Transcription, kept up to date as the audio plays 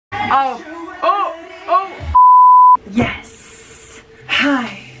Oh. Yes.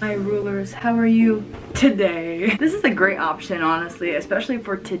 Hi, my rulers. How are you today? This is a great option, honestly, especially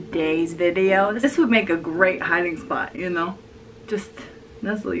for today's video. This would make a great hiding spot, you know? Just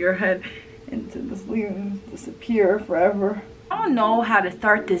nestle your head into the sleeve and disappear forever. I don't know how to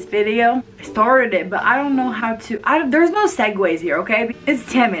start this video. I started it, but I don't know how to. There's no segues here, okay? It's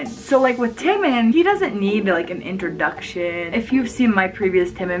Taemin. So like with Taemin, he doesn't need like an introduction. If you've seen my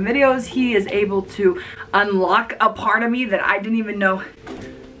previous Taemin videos, he is able to unlock a part of me that I didn't even know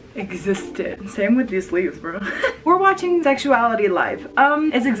existed. Same with these sleeves, bro. We're watching Sexuality live.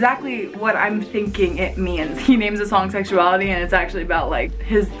 It's exactly what I'm thinking it means. He names the song Sexuality and it's actually about like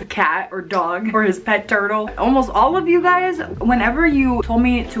his cat or dog or his pet turtle. Almost all of you guys, whenever you told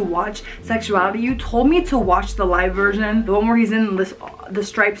me to watch Sexuality, you told me to watch the live version, the one where he's in the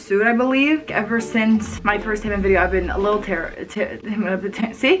striped suit, I believe. Ever since my first Taemin video, I've been a little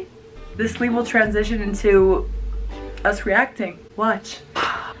see? This sleeve will transition into us reacting. Watch.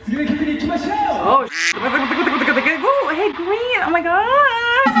 Oh, oh, hey, green. Oh my god.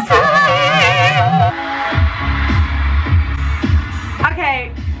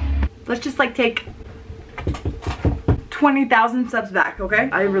 Okay, let's just like take 20,000 steps back,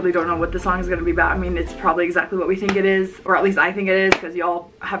 okay? I really don't know what the song is gonna be about. I mean, it's probably exactly what we think it is, or at least I think it is, because y'all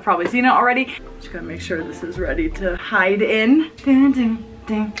have probably seen it already. Just gotta make sure this is ready to hide in. Ding, ding,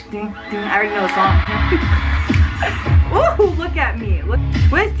 ding, ding, ding. I already know the song. Ooh, look at me. Look,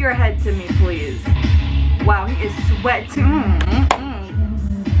 twist your head to me, please. Wow, he is sweating.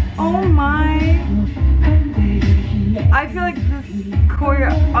 Oh my. I feel like this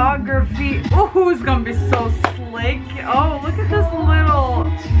choreography, ooh, is gonna be so slick. Oh, look at this little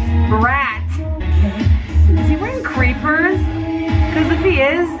brat. Is he wearing creepers? Because if he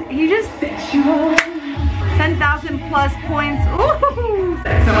is, he just 10,000 plus points. Ooh.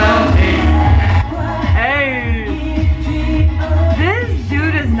 Hey. This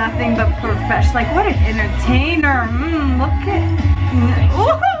dude is nothing but professional. Like, what an entertainer. Look at.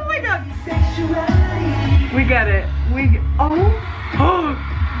 Oh my god. We get it. Oh.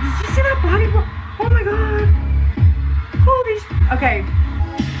 Did you see that body? Oh my god. Holy sh. Okay.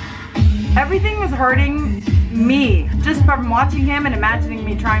 Everything is hurting me just from watching him and imagining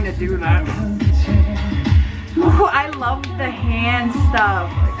me trying to do that. Ooh, I love the hand stuff.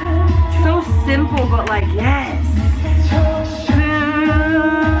 So simple, but like, yes.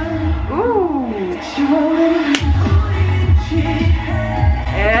 Ooh.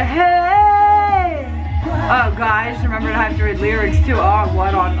 Hey. Oh, guys, remember to have to read lyrics too. Oh,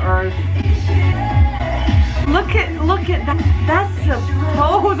 what on earth? Look at that. That's a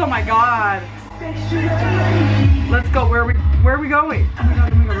pose. Oh my god. Let's go. Where are we going? Oh my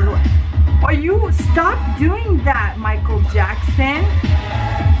god, we're going. Are you stop doing that, Michael Jackson?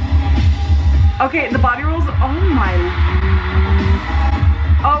 Okay, the body rolls. Oh my.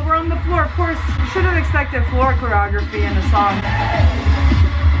 Oh, we're on the floor. Of course, you should have expected floor choreography in a song.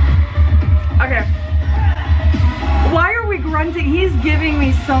 Okay. Why are we grunting? He's giving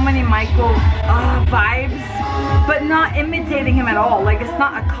me so many Michael vibes, but not imitating him at all. Like, it's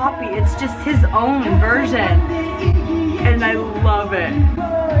not a copy. It's just his own version. And I love it.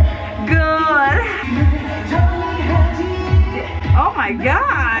 Good. Oh my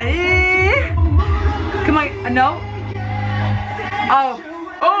god. Come on. No. Oh.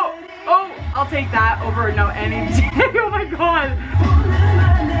 I'll take that over no any day. Oh my god.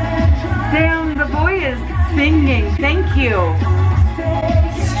 Damn, the boy is singing. Thank you.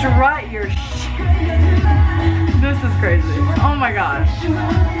 Strut your shit. This is crazy. Oh my gosh.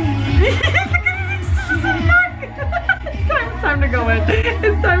 It's time to go in.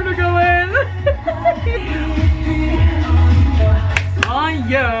 It's time to go in. Oh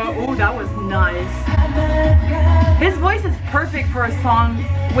yeah. Oh, that was nice. His voice is perfect for a song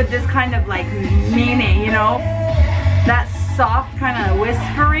with this kind of like meaning, you know? That soft kind of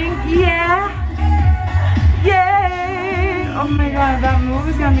whispering. Yeah. Yay. Oh my god, that move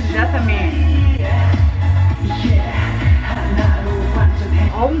is gonna be the death of me.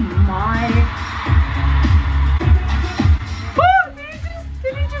 Oh my.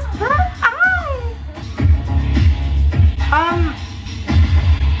 Did he just burn? Ow!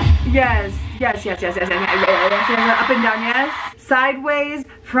 Yes. Up and down, yes. Sideways,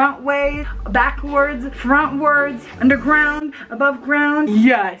 front ways, backwards, frontwards, underground, above ground.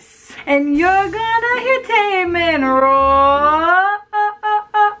 Yes. And you're gonna hear Taemin roar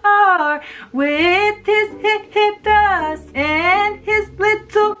with his hip dust and his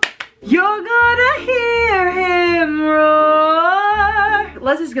little. You're gonna hear him roar.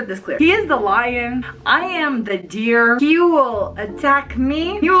 Let's just get this clear. He is the lion. I am the deer. He will attack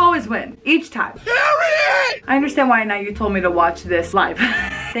me. He will always win. Each time. I understand why now you told me to watch this live.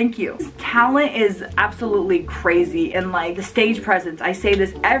 Thank you. His talent is absolutely crazy, and like the stage presence. I say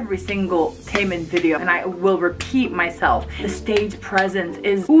this every single Taemin video, and I will repeat myself. The stage presence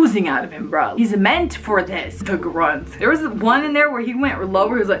is oozing out of him, bro. He's meant for this. The grunt. There was one in there where he went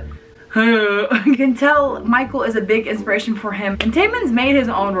lower. He was like, you can tell Michael is a big inspiration for him, and Taemin's made his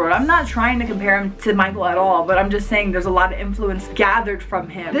own road. I'm not trying to compare him to Michael at all, but I'm just saying there's a lot of influence gathered from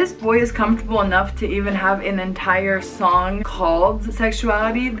him. This boy is comfortable enough to even have an entire song called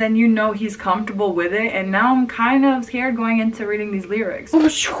Sexuality, then you know he's comfortable with it, and now I'm kind of scared going into reading these lyrics.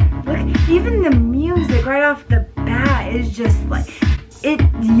 Look, even the music right off the bat is just like, it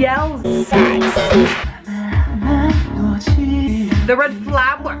yells sex. The red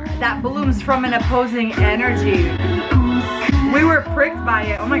flower that blooms from an opposing energy. We were pricked by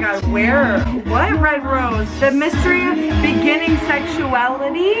it. Oh my god, where? What red rose? The mystery of beginning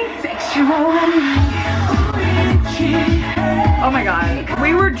sexuality? Oh my god.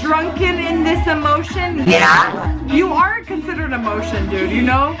 We were drunken in this emotion? Yeah. You are considered emotion, dude, you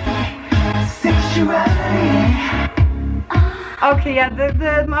know? Sexuality. Okay, yeah, I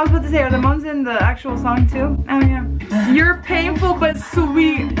was about to say, are the moans in the actual song too? Oh yeah. You're painful but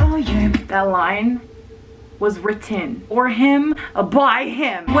sweet. Oh yeah. That line was written for him, by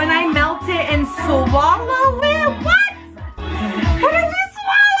him. When I melt it and swallow it, what? What did you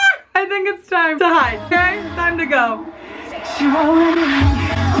swallow? I think it's time to hide, okay? Time to go.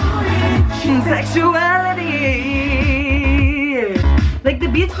 Sexuality. Like the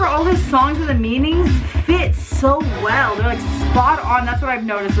beats for all his songs and the meanings fit so well. They're like spot on. That's what I've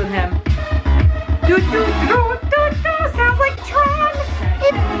noticed with him. Do, do, do, do, do. Sounds like Tron.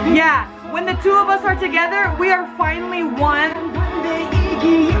 Yeah, when the two of us are together, we are finally one.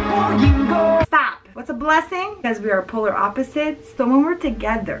 Stop. What's a blessing? Because we are polar opposites. So when we're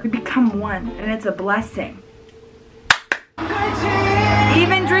together, we become one, and it's a blessing.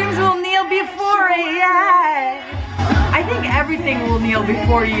 Even dreams will kneel before it, yeah. I think everything will kneel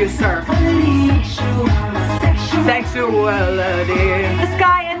before you, sir. Sexuality. The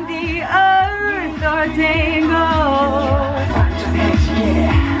sky and the earth are tangled.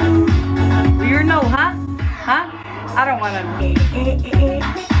 You know, huh? Huh? I don't want to.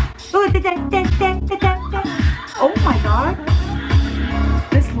 Oh my god.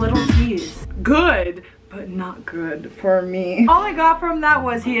 This little tease. Good. But not good for me. All I got from that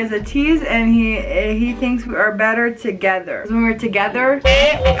was he is a tease, and he thinks we are better together. When we're together,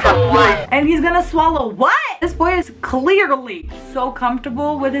 and he's gonna swallow what? This boy is clearly so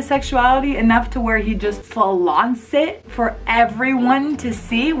comfortable with his sexuality enough to where he just flaunts it for everyone to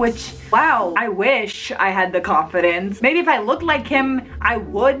see, which, wow, I wish I had the confidence. Maybe if I looked like him, I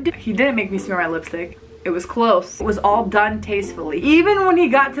would. He didn't make me smear my lipstick. It was close. It was all done tastefully. Even when he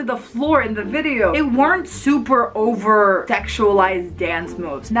got to the floor in the video, it weren't super over sexualized dance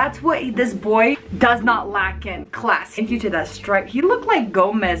moves. That's what this boy does not lack in class. Thank you to that stripe. He looked like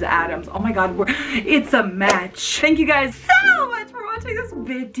Gomez Adams. Oh my god, it's a match. Thank you guys so much for watching this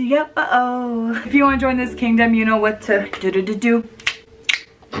video. If you want to join this kingdom, you know what to do.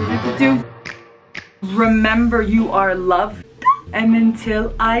 Remember, you are loved. And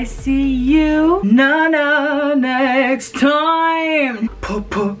until I see you, next time.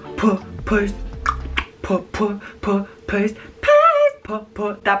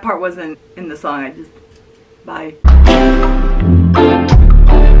 That part wasn't in the song. Bye.